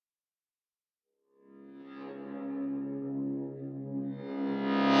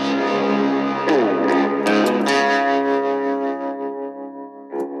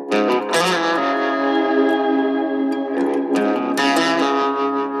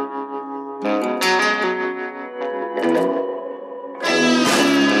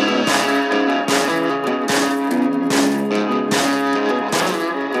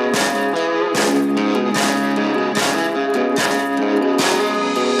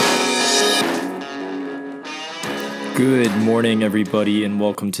Good morning, everybody, and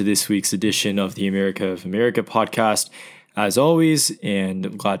welcome to this week's edition of the America of America podcast. As always, and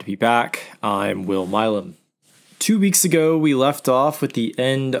I'm glad to be back, I'm Will Milam. 2 weeks ago, we left off with the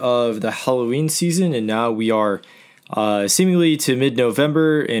end of the Halloween season, and now we are seemingly to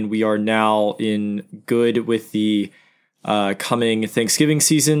mid-November, and we are now in good with the coming Thanksgiving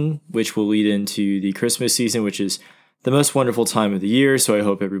season, which will lead into the Christmas season, which is the most wonderful time of the year. So I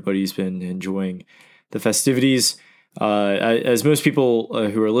hope everybody's been enjoying the festivities. As most people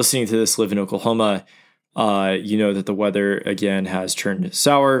who are listening to this live in Oklahoma, you know that the weather again has turned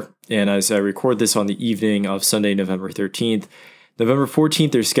sour. And as I record this on the evening of Sunday, November 13th, November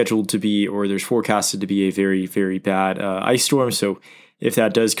 14th, there's forecasted to be a very, very bad ice storm. So if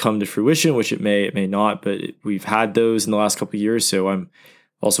that does come to fruition, which it may not, but we've had those in the last couple of years. So I'm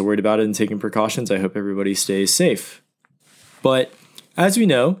also worried about it and taking precautions. I hope everybody stays safe. But as we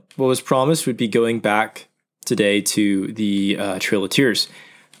know, what was promised would be going back today to the Trail of Tears.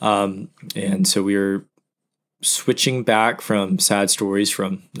 And so we are switching back from sad stories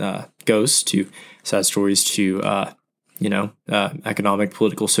from ghosts to sad stories to, economic,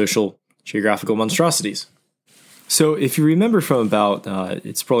 political, social, geographical monstrosities. So if you remember from about,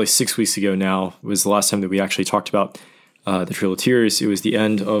 it's probably 6 weeks ago now, was the last time that we actually talked about the Trail of Tears. It was the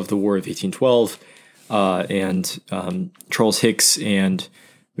end of the War of 1812, and Charles Hicks and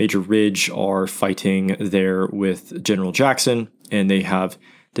Major Ridge are fighting there with General Jackson, and they have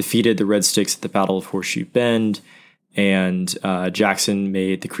defeated the Red Sticks at the Battle of Horseshoe Bend, and Jackson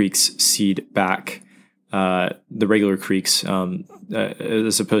made the Creeks cede back, the regular Creeks,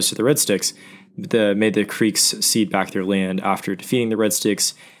 as opposed to the Red Sticks, made the Creeks cede back their land after defeating the Red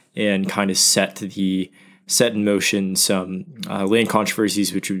Sticks, and kind of set in motion some land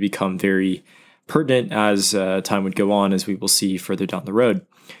controversies, which would become very pertinent as time would go on, as we will see further down the road.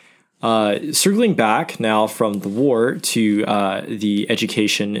 Circling back now from the war to the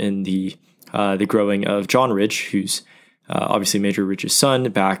education and the growing of John Ridge, who's obviously Major Ridge's son,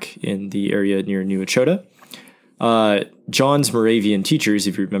 back in the area near New Echota. John's Moravian teachers,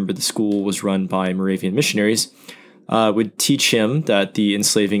 if you remember, the school was run by Moravian missionaries, would teach him that the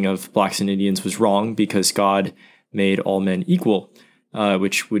enslaving of blacks and Indians was wrong because God made all men equal,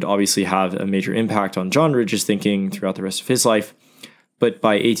 which would obviously have a major impact on John Ridge's thinking throughout the rest of his life. But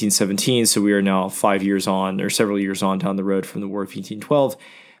by 1817, so we are now 5 years on, or several years on down the road from the War of 1812,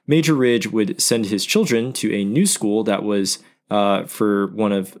 Major Ridge would send his children to a new school that was a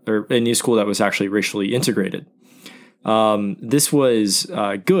new school that was actually racially integrated. This was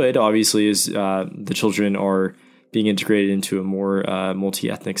good, obviously, as the children are being integrated into a more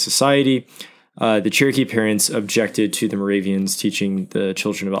multi-ethnic society. The Cherokee parents objected to the Moravians teaching the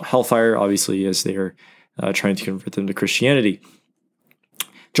children about hellfire, obviously, as they are trying to convert them to Christianity.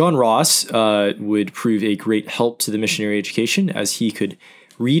 John Ross would prove a great help to the missionary education, as he could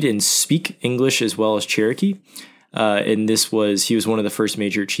read and speak English as well as Cherokee. And he was one of the first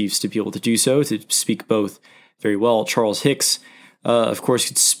major chiefs to be able to do so, to speak both very well. Charles Hicks, of course,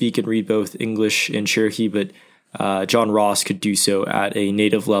 could speak and read both English and Cherokee, but John Ross could do so at a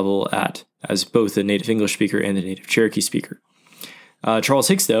native level as both a native English speaker and a native Cherokee speaker. Charles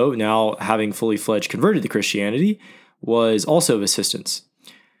Hicks, though, now having fully fledged converted to Christianity, was also of assistance.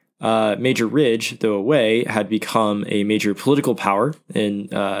 Major Ridge, though away, had become a major political power and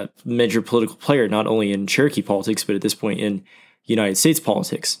major political player, not only in Cherokee politics, but at this point in United States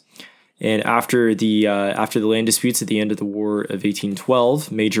politics. And after the land disputes at the end of the War of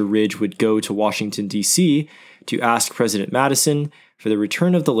 1812, Major Ridge would go to Washington, D.C. to ask President Madison for the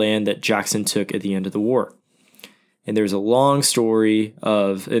return of the land that Jackson took at the end of the war. And there's a long history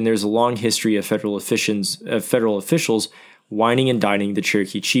of federal officials wining and dining the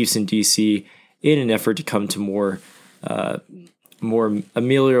Cherokee chiefs in D.C. in an effort to come to more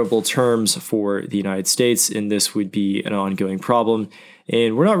amelioratable terms for the United States, and this would be an ongoing problem.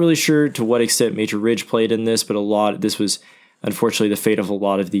 And we're not really sure to what extent Major Ridge played in this, but this was unfortunately the fate of a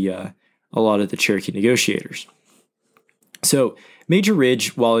lot of the Cherokee negotiators. So Major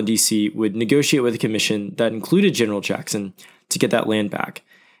Ridge, while in D.C., would negotiate with a commission that included General Jackson to get that land back.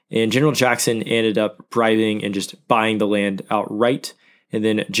 And General Jackson ended up bribing and just buying the land outright. And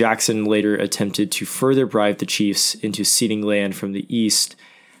then Jackson later attempted to further bribe the chiefs into ceding land from the east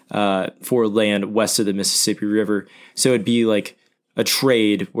for land west of the Mississippi River. So it'd be like a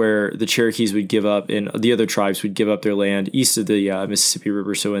trade where the Cherokees would give up and the other tribes would give up their land east of the Mississippi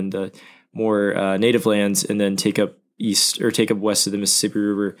River, so in the more native lands, and then take up west of the Mississippi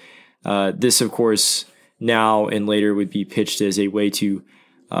River. This, of course, now and later would be pitched as a way to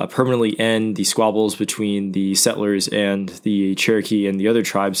permanently end the squabbles between the settlers and the Cherokee and the other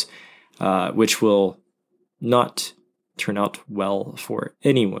tribes, which will not turn out well for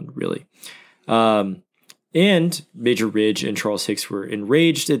anyone, really. And Major Ridge and Charles Hicks were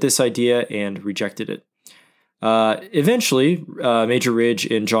enraged at this idea and rejected it. Eventually, Major Ridge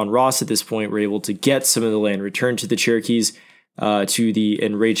and John Ross at this point were able to get some of the land returned to the Cherokees to the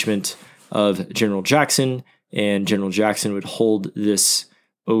enragement of General Jackson, and General Jackson would hold this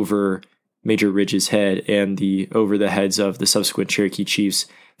over Major Ridge's head and over the heads of the subsequent Cherokee chiefs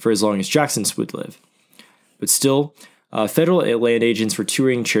for as long as Jackson would live. But still, federal land agents were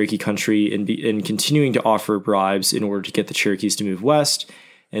touring Cherokee country and continuing to offer bribes in order to get the Cherokees to move west.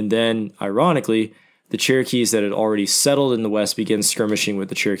 And then, ironically, the Cherokees that had already settled in the west began skirmishing with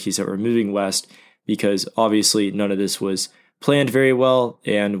the Cherokees that were moving west, because obviously none of this was planned very well.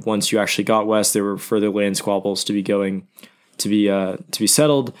 And once you actually got west, there were further land squabbles to be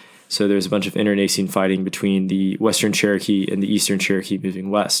settled. So there's a bunch of internecine fighting between the Western Cherokee and the Eastern Cherokee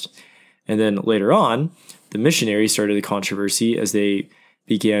moving west. And then later on, the missionaries started the controversy as they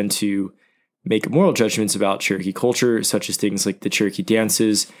began to make moral judgments about Cherokee culture, such as things like the Cherokee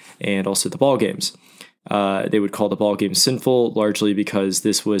dances and also the ball games. They would call the ball games sinful, largely because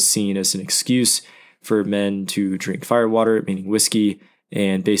this was seen as an excuse for men to drink firewater, meaning whiskey,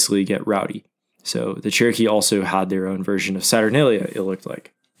 and basically get rowdy. So the Cherokee also had their own version of Saturnalia, it looked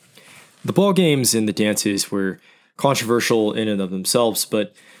like. The ball games and the dances were controversial in and of themselves,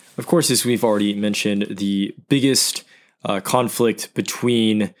 but of course, as we've already mentioned, the biggest conflict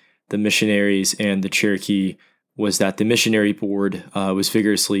between the missionaries and the Cherokee was that the missionary board was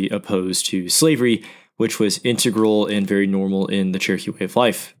vigorously opposed to slavery, which was integral and very normal in the Cherokee way of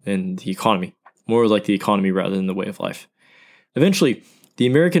life and the economy, more like the economy rather than the way of life. Eventually, the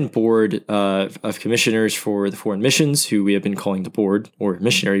American Board of Commissioners for the Foreign Missions, who we have been calling the board, or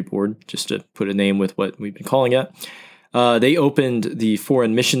missionary board, just to put a name with what we've been calling it, they opened the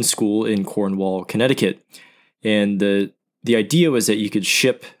Foreign Mission School in Cornwall, Connecticut. And the idea was that you could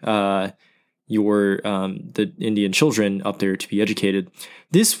ship the Indian children up there to be educated.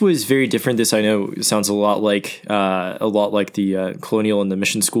 This was very different. This, I know, sounds a lot like the colonial and the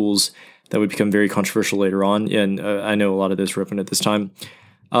mission schools that would become very controversial later on. And I know a lot of those were open at this time.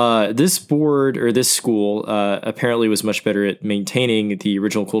 This board, or this school, apparently was much better at maintaining the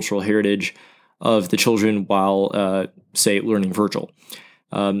original cultural heritage of the children while, say, learning Virgil.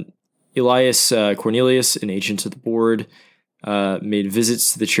 Elias Cornelius, an agent of the board, made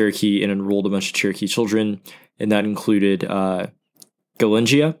visits to the Cherokee and enrolled a bunch of Cherokee children, and that included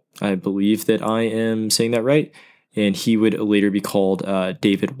Galingia. I believe that I am saying that right. And he would later be called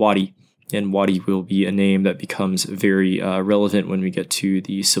David Waddy. And Waddy will be a name that becomes very relevant when we get to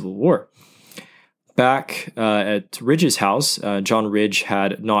the Civil War. Back at Ridge's house, John Ridge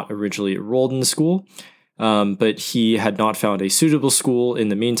had not originally enrolled in the school, but he had not found a suitable school in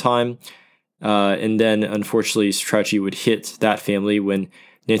the meantime. And then, unfortunately, tragedy would hit that family when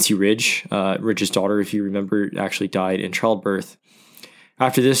Nancy Ridge, Ridge's daughter, if you remember, actually died in childbirth.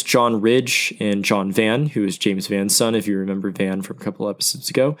 After this, John Ridge and John Van, who is James Van's son, if you remember Van from a couple episodes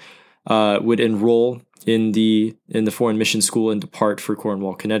ago, would enroll in the Foreign Mission School and depart for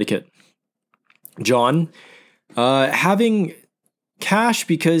Cornwall, Connecticut. John, having cash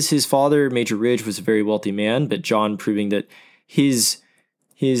because his father, Major Ridge, was a very wealthy man, but John, proving that his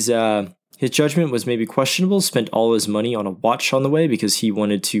judgment was maybe questionable, spent all his money on a watch on the way because he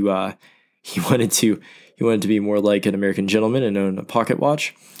wanted to be more like an American gentleman and own a pocket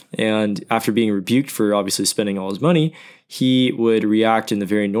watch. And after being rebuked for obviously spending all his money, he would react in the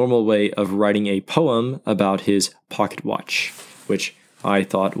very normal way of writing a poem about his pocket watch, which I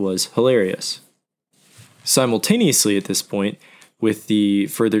thought was hilarious. Simultaneously at this point, with the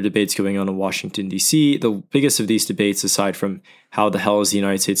further debates going on in Washington, D.C., the biggest of these debates, aside from how the hell is the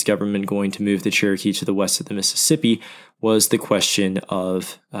United States government going to move the Cherokee to the west of the Mississippi, was the question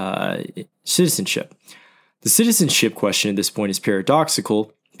of citizenship. The citizenship question at this point is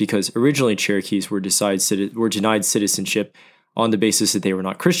paradoxical because originally Cherokees were denied citizenship on the basis that they were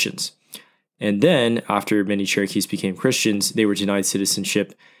not Christians. And then, after many Cherokees became Christians, they were denied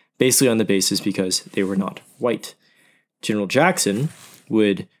citizenship basically on the basis because they were not white. General Jackson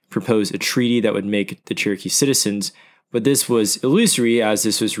would propose a treaty that would make the Cherokee citizens, but this was illusory as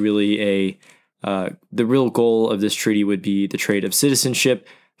this was really the real goal of this treaty would be the trade of citizenship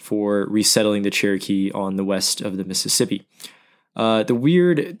for resettling the Cherokee on the west of the Mississippi.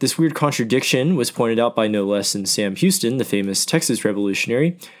 This weird contradiction was pointed out by no less than Sam Houston, the famous Texas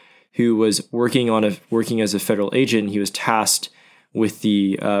revolutionary, who was working as a federal agent. He was tasked with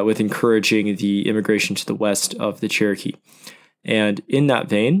encouraging the immigration to the west of the Cherokee. And in that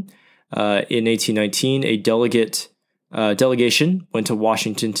vein, in 1819, a delegate delegation went to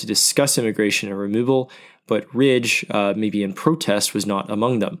Washington to discuss immigration and removal, but Ridge, maybe in protest, was not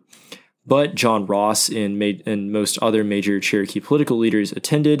among them. But John Ross and most other major Cherokee political leaders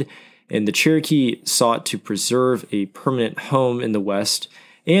attended, and the Cherokee sought to preserve a permanent home in the West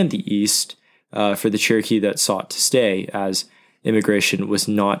and the East for the Cherokee that sought to stay, as immigration was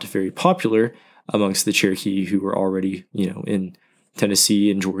not very popular amongst the Cherokee who were already, in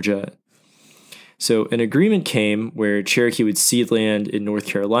Tennessee and Georgia. So an agreement came where Cherokee would cede land in North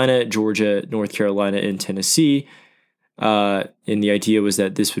Carolina, Georgia, North Carolina, and Tennessee. And the idea was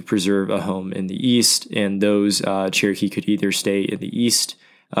that this would preserve a home in the East, and those Cherokee could either stay in the East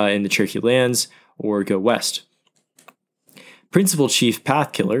in the Cherokee lands or go west. Principal Chief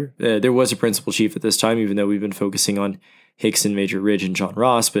Pathkiller, there was a principal chief at this time, even though we've been focusing on Hickson, Major Ridge, and John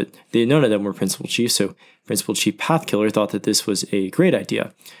Ross, but none of them were principal chiefs, so Principal Chief Pathkiller thought that this was a great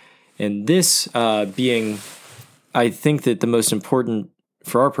idea. And this being, I think that the most important,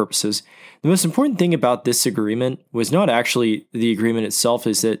 for our purposes, the most important thing about this agreement was not actually the agreement itself,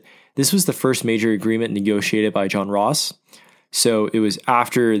 is that this was the first major agreement negotiated by John Ross. So it was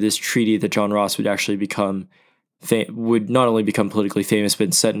after this treaty that John Ross would actually would not only become politically famous,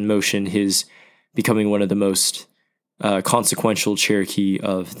 but set in motion his becoming one of the most consequential Cherokee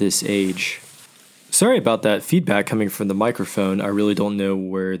of this age. Sorry about that feedback coming from the microphone. I really don't know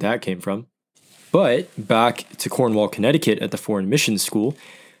where that came from. But back to Cornwall, Connecticut at the Foreign Missions School,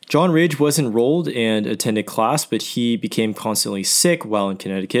 John Ridge was enrolled and attended class, but he became constantly sick while in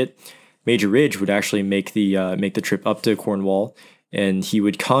Connecticut. Major Ridge would actually make the trip up to Cornwall, and he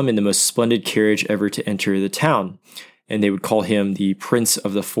would come in the most splendid carriage ever to enter the town. And they would call him the Prince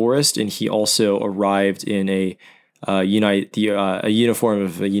of the Forest, and he also arrived in a uniform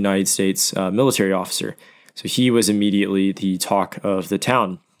of a United States military officer. So he was immediately the talk of the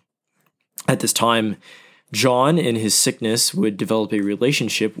town. At this time, John, in his sickness, would develop a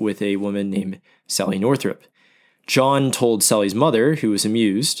relationship with a woman named Sally Northrop. John told Sally's mother, who was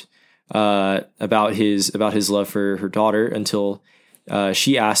amused, about his love for her daughter until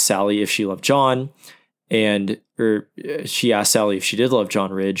she asked Sally if she loved John, or she asked Sally if she did love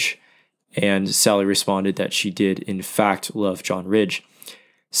John Ridge, and Sally responded that she did, in fact, love John Ridge.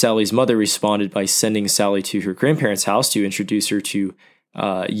 Sally's mother responded by sending Sally to her grandparents' house to introduce her to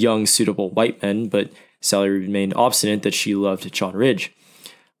young, suitable white men, but Sally remained obstinate that she loved John Ridge.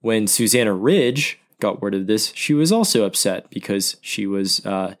 When Susanna Ridge got word of this, she was also upset because she was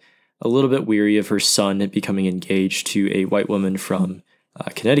a little bit weary of her son becoming engaged to a white woman from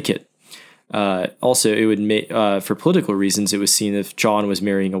Connecticut. Also, it would make, for political reasons, it was seen if John was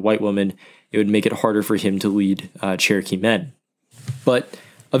marrying a white woman, it would make it harder for him to lead Cherokee men. But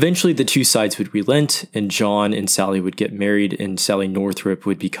eventually the two sides would relent, and John and Sally would get married, and Sally Northrop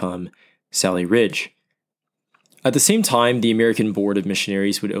would become Sally Ridge. At the same time, the American Board of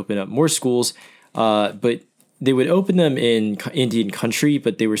Missionaries would open up more schools, but they would open them in Indian country,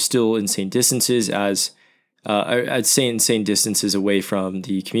 but they were still insane distances insane distances away from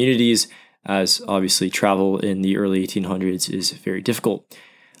the communities, as obviously travel in the early 1800s is very difficult.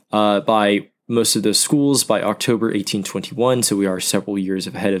 By most of those schools, by October 1821, so we are several years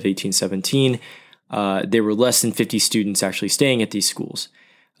ahead of 1817, there were less than 50 students actually staying at these schools.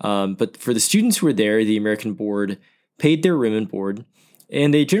 But for the students who were there, the American Board paid their room and board,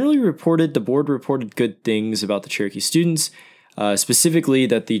 and the board reported good things about the Cherokee students, specifically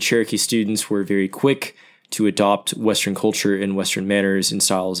that the Cherokee students were very quick to adopt Western culture and Western manners and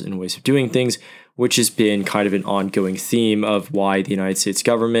styles and ways of doing things, which has been kind of an ongoing theme of why the United States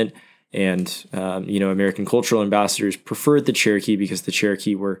government and American cultural ambassadors preferred the Cherokee, because the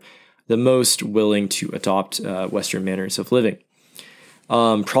Cherokee were the most willing to adopt Western manners of living.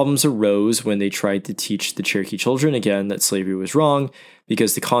 Problems arose when they tried to teach the Cherokee children, again, that slavery was wrong,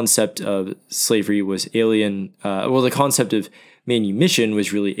 because the concept of slavery was alien. The concept of manumission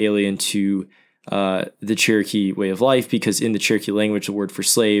was really alien to the Cherokee way of life, because in the Cherokee language, the word for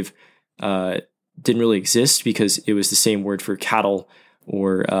slave didn't really exist, because it was the same word for cattle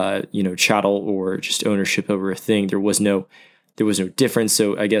or chattel, or just ownership over a thing. There was no difference.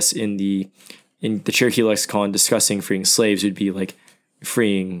 So I guess in the Cherokee lexicon, discussing freeing slaves would be like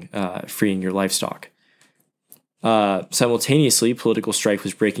freeing your livestock. Simultaneously, political strife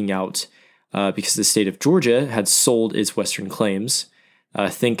was breaking out because the state of Georgia had sold its Western claims,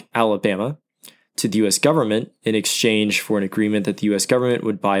 think Alabama, to the U.S. government in exchange for an agreement that the U.S. government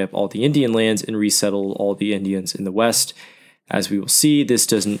would buy up all the Indian lands and resettle all the Indians in the West. As we will see, this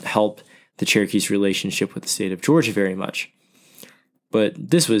doesn't help the Cherokees' relationship with the state of Georgia very much. But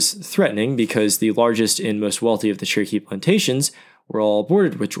this was threatening because the largest and most wealthy of the Cherokee plantations were all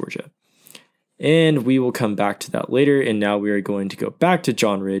bordered with Georgia. and we will come back to that later. And now we are going to go back to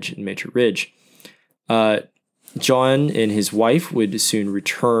John Ridge and Major Ridge. John and his wife would soon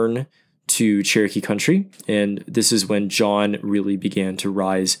return to Cherokee country, and this is when John really began to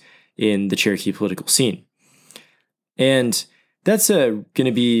rise in the Cherokee political scene. And that's going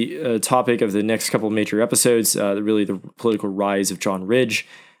to be a topic of the next couple of major episodes, really the political rise of John Ridge.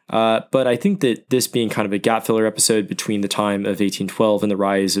 But I think that this being kind of a gap filler episode between the time of 1812 and the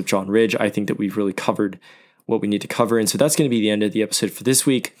rise of John Ridge, I think that we've really covered what we need to cover. And so that's going to be the end of the episode for this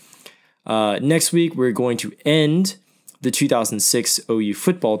week. Next week, we're going to end the 2006 OU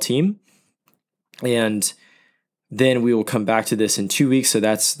football team. And then we will come back to this in 2 weeks. So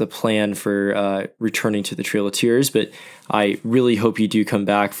that's the plan for returning to the Trail of Tears. But I really hope you do come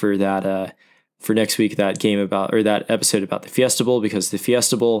back for that for next week, that episode about the Fiesta Bowl, because the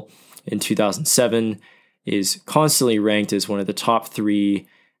Fiesta Bowl in 2007 is constantly ranked as one of the top 3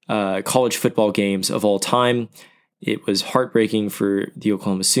 college football games of all time. It was heartbreaking for the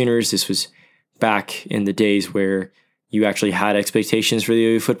Oklahoma Sooners. This was back in the days where you actually had expectations for the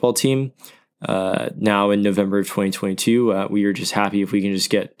OU football team. Now in November of 2022, we are just happy if we can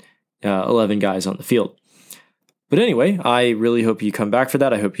just get 11 guys on the field. But anyway, I really hope you come back for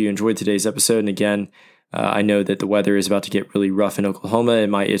that. I hope you enjoyed today's episode. And again, I know that the weather is about to get really rough in Oklahoma.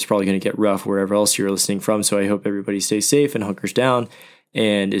 It's probably going to get rough wherever else you're listening from. So I hope everybody stays safe and hunkers down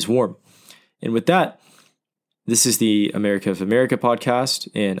and is warm. And with that, this is the America of America podcast,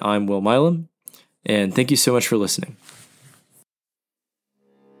 and I'm Will Milam. And thank you so much for listening.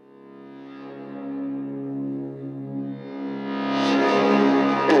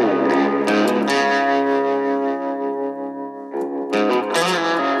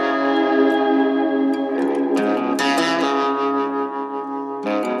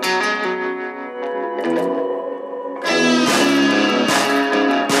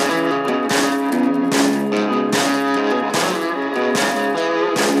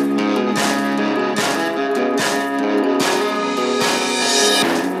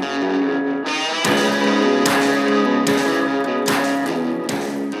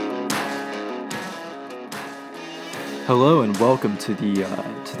 Hello and welcome to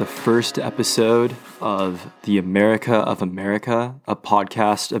the first episode of the America of America, a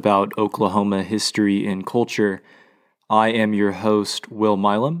podcast about Oklahoma history and culture. I am your host, Will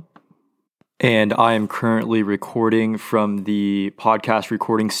Milam, and I am currently recording from the podcast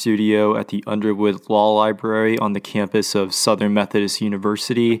recording studio at the Underwood Law Library on the campus of Southern Methodist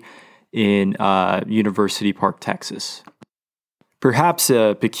University in University Park, Texas. Perhaps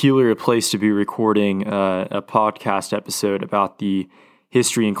a peculiar place to be recording a podcast episode about the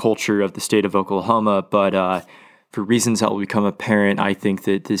history and culture of the state of Oklahoma, but for reasons that will become apparent, I think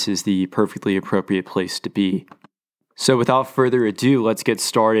that this is the perfectly appropriate place to be. So without further ado, let's get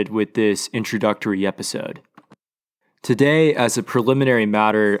started with this introductory episode. Today, as a preliminary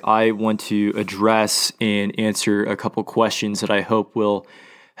matter, I want to address and answer a couple questions that I hope will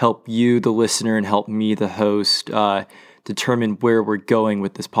help you, the listener, and help me, the host, determine where we're going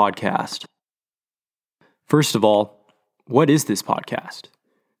with this podcast. First of all, what is this podcast?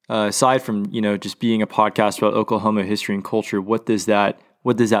 Aside from, just being a podcast about Oklahoma history and culture, what does that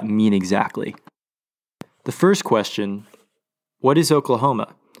mean exactly? The first question, what is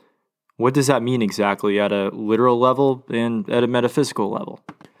Oklahoma? What does that mean exactly at a literal level and at a metaphysical level?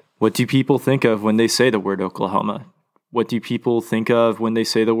 What do people think of when they say the word Oklahoma? What do people think of when they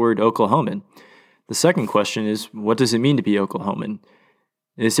say the word Oklahoman? The second question is, what does it mean to be Oklahoman?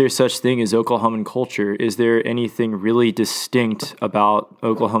 Is there such thing as Oklahoman culture? Is there anything really distinct about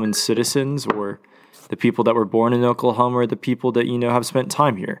Oklahoman citizens or the people that were born in Oklahoma or the people that, have spent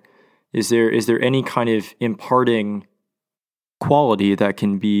time here? Is there any kind of imparting quality that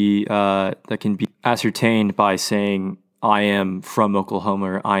can be ascertained by saying, I am from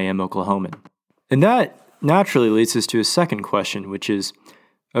Oklahoma or I am Oklahoman? And that naturally leads us to a second question, which is,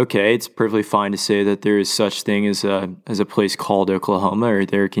 okay, it's perfectly fine to say that there is such thing as a place called Oklahoma, or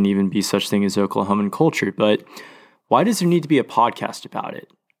there can even be such thing as Oklahoman culture. But why does there need to be a podcast about it?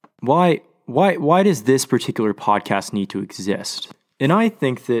 Why does this particular podcast need to exist? And I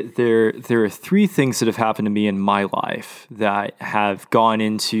think that there are 3 things that have happened to me in my life that have gone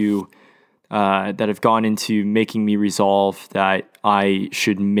into making me resolve that I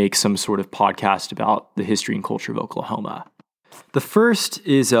should make some sort of podcast about the history and culture of Oklahoma. The first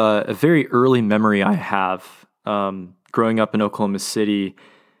is a very early memory I have growing up in Oklahoma City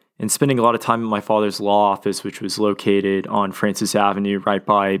and spending a lot of time in my father's law office, which was located on Francis Avenue right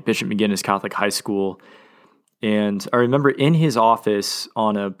by Bishop McGinnis Catholic High School. And I remember in his office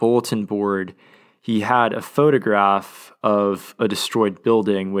on a bulletin board, he had a photograph of a destroyed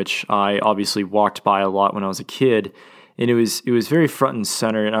building, which I obviously walked by a lot when I was a kid, and it was very front and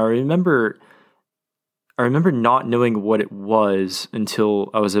center. And I remember not knowing what it was until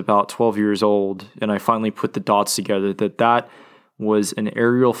I was about 12 years old, and I finally put the dots together that was an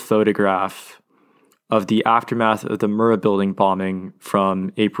aerial photograph of the aftermath of the Murrah building bombing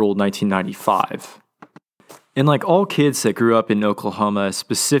from April 1995. And like all kids that grew up in Oklahoma,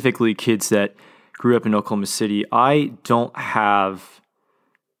 specifically kids that grew up in Oklahoma City, I don't have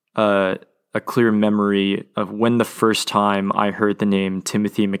a clear memory of when the first time I heard the name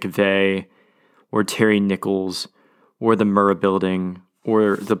Timothy McVeigh or Terry Nichols or the Murrah building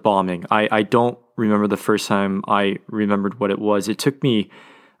or the bombing. I don't remember the first time I remembered what it was. It took me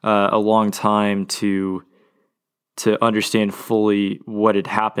a long time to understand fully what had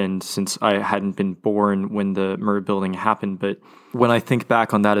happened, since I hadn't been born when the Murrah building happened. But when I think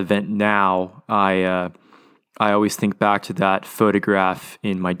back on that event now, I always think back to that photograph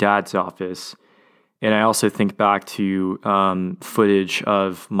in my dad's office. And I also think back to footage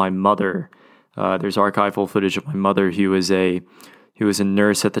of my mother. There's archival footage of my mother, who was a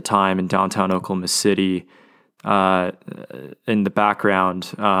nurse at the time in downtown Oklahoma City, in the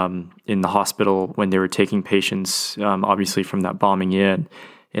background in the hospital when they were taking patients, obviously from that bombing in.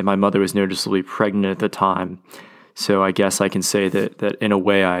 And my mother was noticeably pregnant at the time. So I guess I can say that in a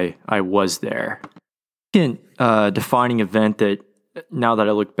way I was there. Second defining event that, now that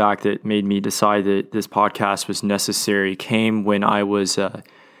I look back, that made me decide that this podcast was necessary came when I was a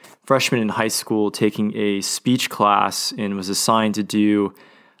freshman in high school taking a speech class and was assigned to do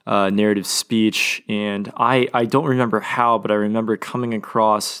narrative speech. And I don't remember how, but I remember coming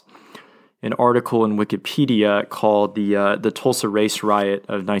across an article in Wikipedia called the Tulsa Race Riot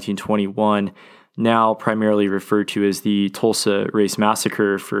of 1921, now primarily referred to as the Tulsa Race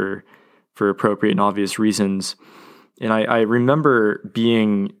Massacre for appropriate and obvious reasons. And I remember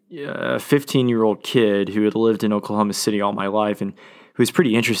being a 15-year-old kid who had lived in Oklahoma City all my life and who was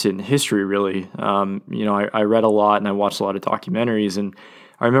pretty interested in history, really. I read a lot and I watched a lot of documentaries, and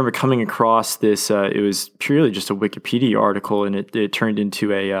I remember coming across this. It was purely just a Wikipedia article, and it turned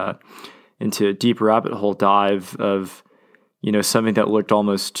into a deep rabbit hole dive of something that looked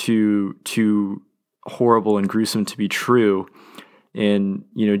almost too horrible and gruesome to be true. And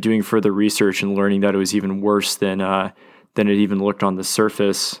doing further research and learning that it was even worse than it even looked on the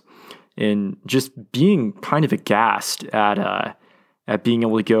surface, and just being kind of aghast at being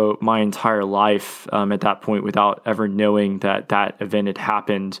able to go my entire life at that point without ever knowing that event had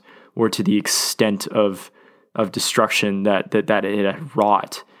happened, or to the extent of destruction that it had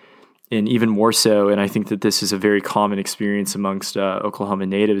wrought. And even more so, and I think that this is a very common experience amongst Oklahoma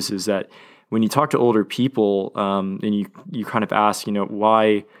natives, is that when you talk to older people and you kind of ask,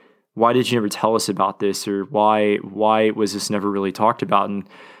 why did you never tell us about this, or why was this never really talked about? And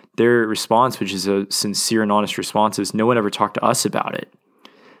their response, which is a sincere and honest response, is no one ever talked to us about it.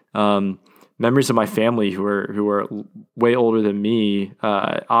 Members of my family who are way older than me,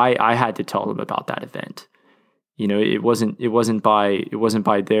 I had to tell them about that event. It wasn't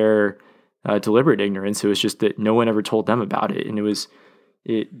by their deliberate ignorance. It was just that no one ever told them about it, and it was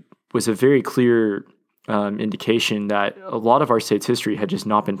a very clear indication that a lot of our state's history had just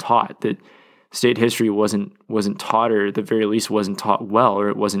not been taught. That state history wasn't taught, or at the very least wasn't taught well, or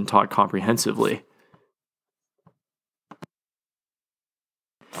it wasn't taught comprehensively.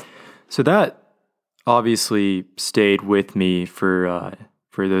 So that obviously stayed with me for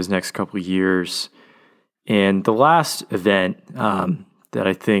those next couple of years. And the last event that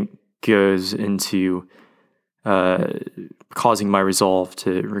I think goes into causing my resolve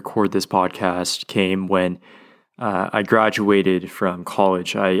to record this podcast came when I graduated from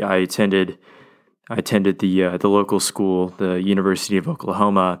college. I attended the local school, the University of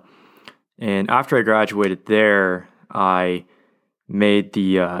Oklahoma, and after I graduated there, I made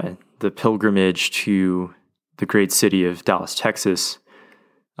the pilgrimage to the great city of Dallas, Texas,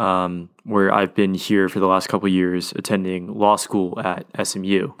 where I've been here for the last couple of years attending law school at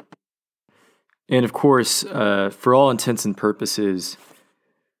SMU. And of course, for all intents and purposes,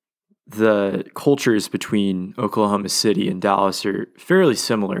 the cultures between Oklahoma City and Dallas are fairly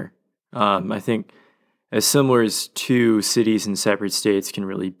similar. I think as similar as two cities in separate states can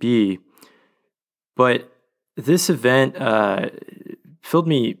really be. But this event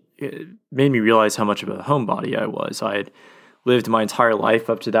made me realize how much of a homebody I was. I had lived my entire life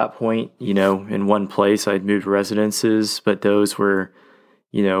up to that point, in one place. I'd moved residences, but those were,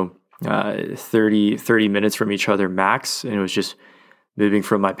 30 minutes from each other max. And it was just moving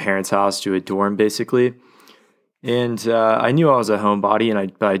from my parents' house to a dorm, basically. And I knew I was a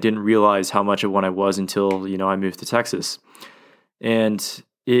homebody, but I didn't realize how much of one I was until, I moved to Texas. And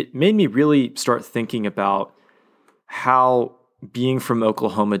it made me really start thinking about how being from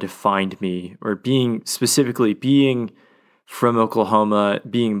Oklahoma defined me, or being from Oklahoma,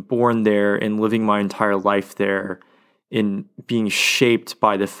 being born there and living my entire life there, and being shaped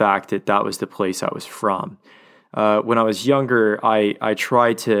by the fact that that was the place I was from. When I was younger, I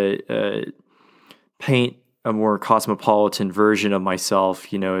tried to paint a more cosmopolitan version of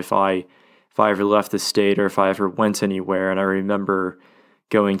myself. If I ever left the state, or if I ever went anywhere. And I remember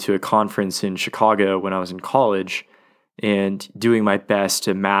going to a conference in Chicago when I was in college and doing my best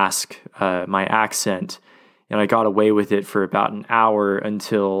to mask my accent. And I got away with it for about an hour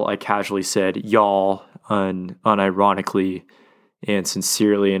until I casually said y'all unironically and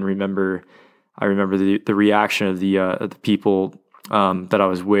sincerely. And I remember the reaction of the people that I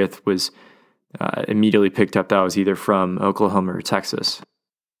was with was immediately picked up that I was either from Oklahoma or Texas.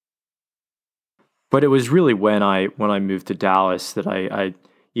 But it was really when I moved to Dallas that I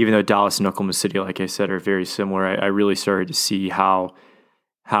even though Dallas and Oklahoma City, like I said, are very similar, I really started to see how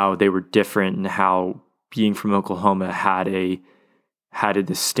they were different, and how being from Oklahoma had a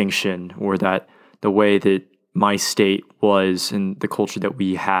distinction, or that the way that my state was and the culture that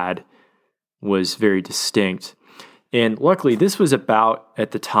we had was very distinct. And luckily, this was about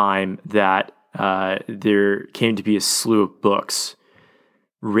at the time that there came to be a slew of books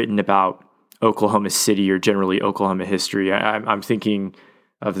written about Oklahoma City, or generally Oklahoma history. I'm thinking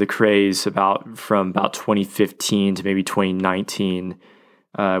of the craze from about 2015 to maybe 2019,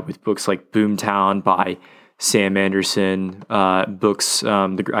 with books like Boomtown by Sam Anderson, books.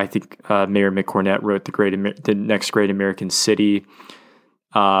 I think Mayor Mick Cornett wrote the Next Great American City.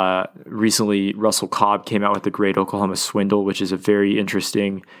 Recently, Russell Cobb came out with The Great Oklahoma Swindle, which is a very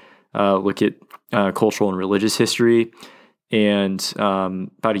interesting look at cultural and religious history. And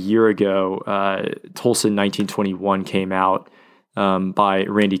about a year ago, Tulsa in 1921 came out by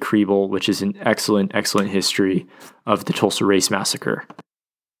Randy Kriebel, which is an excellent history of the Tulsa Race Massacre.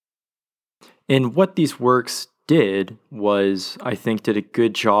 And what these works did was, I think, did a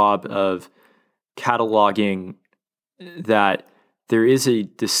good job of cataloging that there is a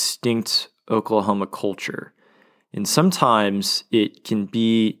distinct Oklahoma culture. And sometimes it can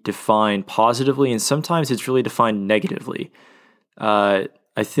be defined positively, and sometimes it's really defined negatively. I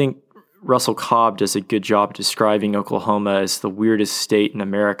think Russell Cobb does a good job describing Oklahoma as the weirdest state in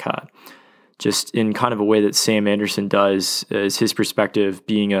America, just in kind of a way that Sam Anderson does, as his perspective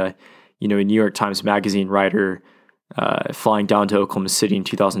being a New York Times Magazine writer, flying down to Oklahoma City in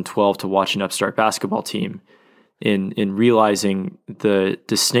 2012 to watch an upstart basketball team, in realizing the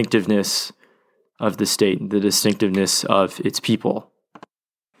distinctiveness of the state, the distinctiveness of its people.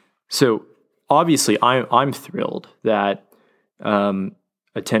 So obviously, I'm thrilled that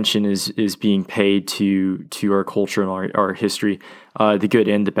attention is being paid to our culture and our history, the good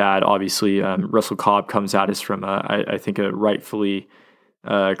and the bad. Obviously, Russell Cobb comes at us from I think a rightfully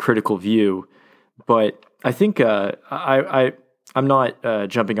critical view, but I think I'm not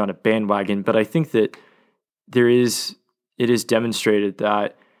jumping on a bandwagon, but I think that it is demonstrated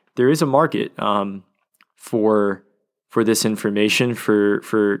that there is a market for this information,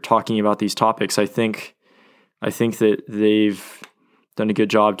 for talking about these topics. I think that they've done a good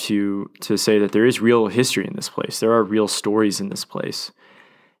job to say that there is real history in this place. There are real stories in this place.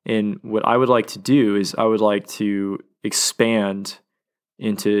 And what I would like to do is I would like to expand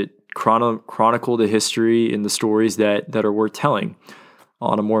into chronicle the history and the stories that are worth telling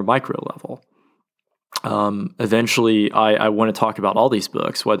on a more micro level. Eventually, I want to talk about all these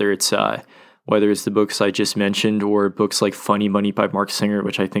books, whether it's the books I just mentioned, or books like Funny Money by Mark Singer,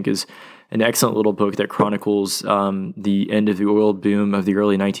 which I think is an excellent little book that chronicles the end of the oil boom of the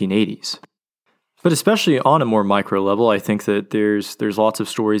early 1980s. But especially on a more micro level, I think that there's lots of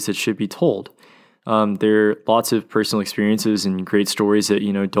stories that should be told. There are lots of personal experiences and great stories that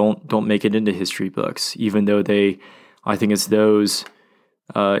don't make it into history books, even though I think it's those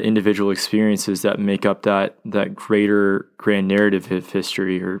individual experiences that make up that greater grand narrative of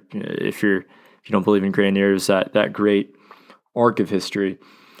history, or if you don't believe in grand narratives, that great arc of history.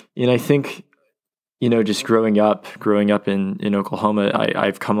 And I think just growing up in Oklahoma,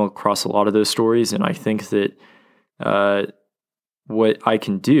 I've come across a lot of those stories, and I think that what I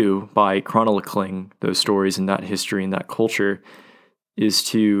can do by chronicling those stories and that history and that culture is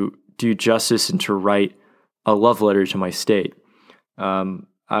to do justice and to write a love letter to my state.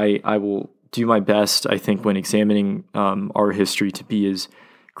 I will do my best, I think, when examining our history, to be as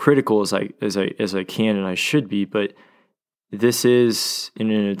critical as I can, and I should be. But this is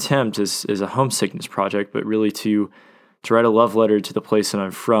in an attempt as a homesickness project, but really to write a love letter to the place that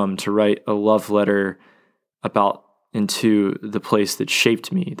I'm from, to write a love letter about into the place that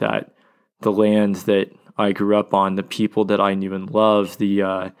shaped me, that the land that I grew up on, the people that I knew and loved,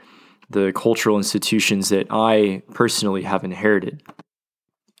 the cultural institutions that I personally have inherited.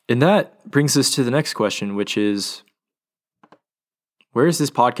 And that brings us to the next question, which is, where is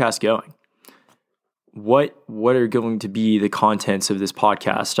this podcast going? What are going to be the contents of this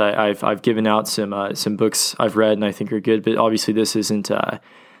podcast? I've given out some books I've read and I think are good, but obviously this isn't a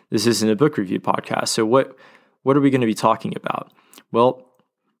book review podcast. So what are we going to be talking about? Well,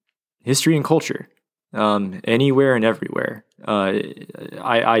 history and culture, anywhere and everywhere.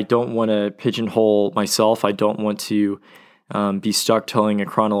 I don't want to pigeonhole myself. I don't want to be stuck telling a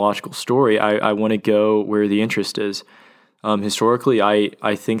chronological story. I want to go where the interest is. Historically,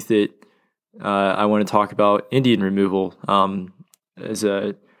 I think that I want to talk about Indian removal as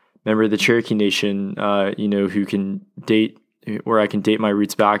a member of the Cherokee Nation, who can date, where I can date my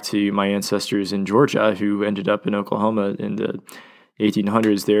roots back to my ancestors in Georgia who ended up in Oklahoma in the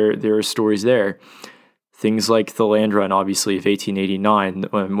 1800s. There are stories there. Things like the land run, obviously, of 1889,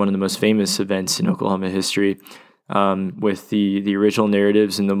 one of the most famous events in Oklahoma history, with the original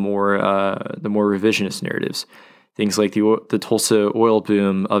narratives and the more revisionist narratives. Things like the Tulsa oil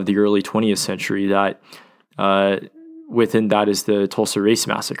boom of the early 20th century, that within that is the Tulsa Race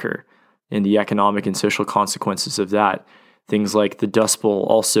Massacre and the economic and social consequences of that. Things like the Dust Bowl,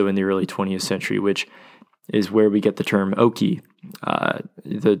 also in the early 20th century, which is where we get the term Okie,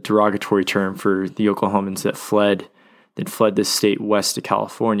 the derogatory term for the Oklahomans that fled this state west to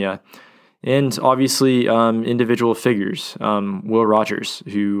California. And obviously, individual figures, Will Rogers,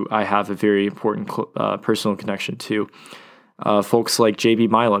 who I have a very important personal connection to, folks like J.B.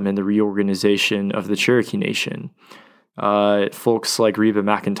 Milam and the reorganization of the Cherokee Nation, folks like Reba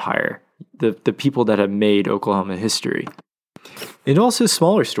McEntire, the people that have made Oklahoma history. And also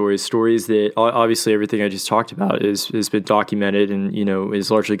smaller stories that obviously everything I just talked about has been documented and,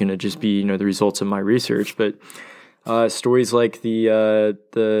 is largely going to just be, the results of my research. But stories like the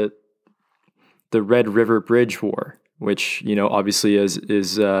Red River Bridge War, which, obviously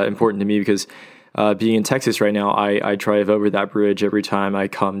is important to me because being in Texas right now, I drive over that bridge every time I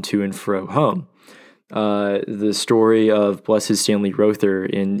come to and fro home. The story of Blessed Stanley Rother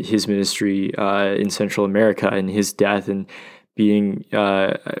in his ministry in Central America and his death, and being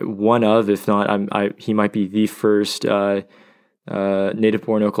one of, if not, he might be the first native-born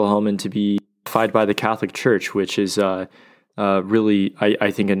Oklahoman to be beatified by the Catholic Church, which is really,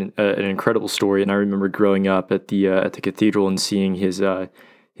 I think, an incredible story. And I remember growing up at the cathedral and seeing his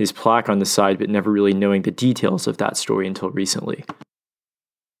plaque on the side, but never really knowing the details of that story until recently.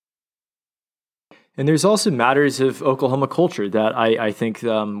 And there's also matters of Oklahoma culture that I think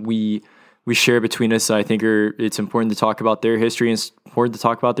we share between us. I think it's important to talk about their history, and it's important to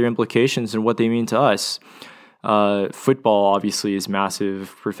talk about their implications and what they mean to us. Football obviously is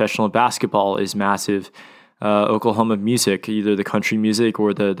massive. Professional basketball is massive. Oklahoma music, either the country music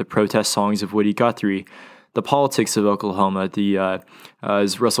or the protest songs of Woody Guthrie. The politics of Oklahoma,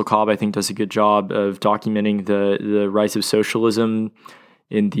 as Russell Cobb, I think, does a good job of documenting the rise of socialism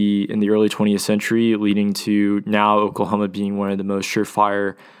in the early 20th century, leading to now Oklahoma being one of the most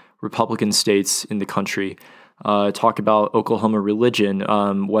surefire Republican states in the country. Talk about Oklahoma religion,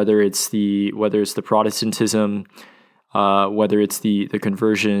 whether it's the Protestantism, whether it's the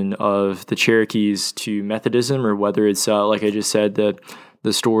conversion of the Cherokees to Methodism, or whether it's like I just said,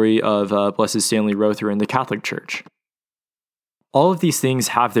 the story of Blessed Stanley Rother and the Catholic Church. All of these things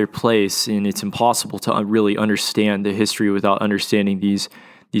have their place, and it's impossible to really understand the history without understanding these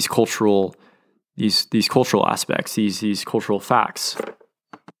cultural aspects, these cultural facts.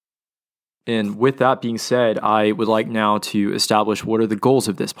 And with that being said, I would like now to establish what are the goals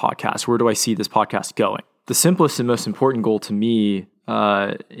of this podcast. Where do I see this podcast going? The simplest and most important goal to me,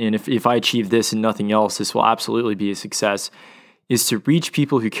 and if I achieve this and nothing else, this will absolutely be a success, is to reach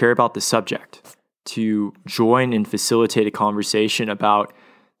people who care about the subject, to join and facilitate a conversation about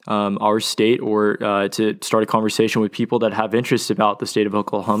our state, or to start a conversation with people that have interest about the state of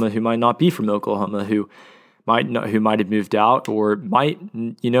Oklahoma who might not be from Oklahoma, who might have moved out, or might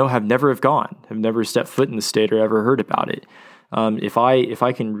have never stepped foot in the state or ever heard about it. If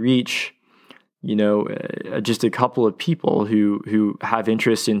I can reach just a couple of people who have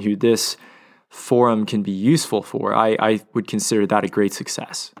interest in who this forum can be useful for, I would consider that a great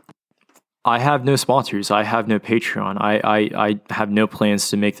success. I have no sponsors. I have no Patreon. I have no plans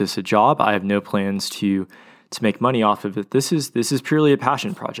to make this a job. I have no plans to make money off of it. This is purely a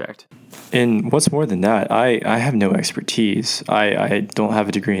passion project. And what's more than that, I have no expertise. I don't have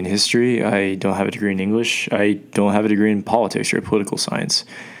a degree in history. I don't have a degree in English. I don't have a degree in politics or political science.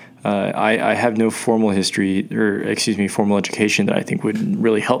 I have no formal formal education that I think would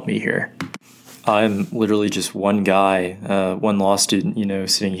really help me here. I'm literally just one guy, one law student,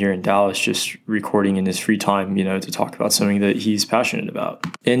 sitting here in Dallas, just recording in his free time, to talk about something that he's passionate about.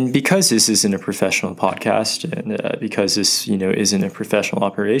 And because this isn't a professional podcast, and because this, isn't a professional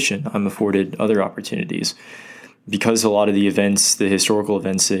operation, I'm afforded other opportunities. Because a lot of the events, the historical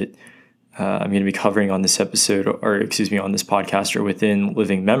events that I'm going to be covering on this episode, on this podcast, are within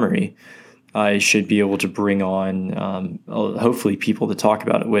living memory, I should be able to bring on, hopefully, people to talk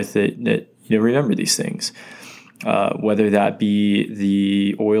about it with that remember these things, whether that be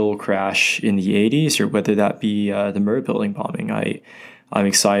the oil crash in the 80s or whether that be the Murrah building bombing. I'm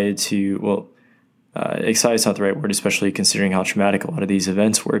excited to, excited's not the right word, especially considering how traumatic a lot of these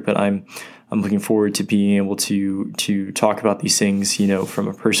events were, but I'm looking forward to being able to talk about these things, from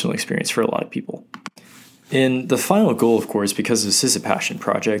a personal experience for a lot of people. And the final goal, of course, because this is a passion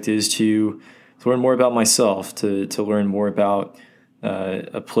project, is to learn more about myself, to learn more about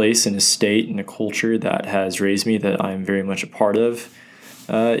a place and a state and a culture that has raised me, that I'm very much a part of.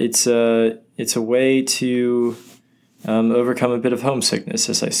 It's a way to overcome a bit of homesickness,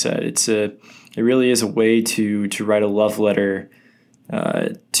 as I said. It really is a way to write a love letter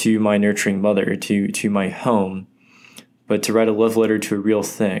to my nurturing mother, to my home, but to write a love letter to a real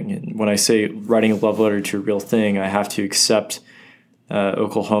thing. And when I say writing a love letter to a real thing, I have to accept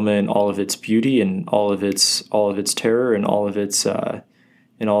Oklahoma and all of its beauty and all of its terror and all of its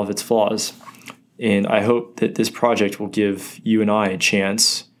flaws. And I hope that this project will give you and I a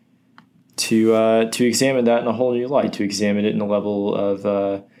chance to examine that in a whole new light, to examine it in a level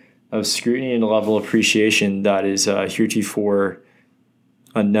of scrutiny and a level of appreciation that is heretofore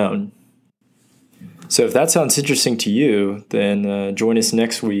unknown. So if that sounds interesting to you, then join us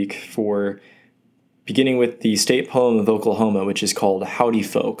next week for beginning with the state poem of Oklahoma, which is called Howdy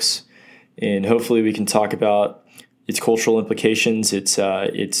Folks. And hopefully we can talk about its cultural implications,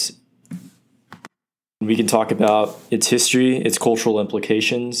 we can talk about its history, its cultural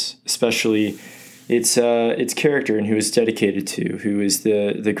implications, especially its character and who it's dedicated to, who is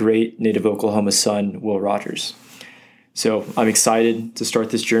the great native Oklahoma son, Will Rogers. So I'm excited to start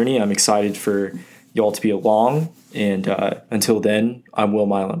this journey. I'm excited for y'all to be along. And until then, I'm Will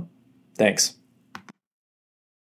Milam. Thanks.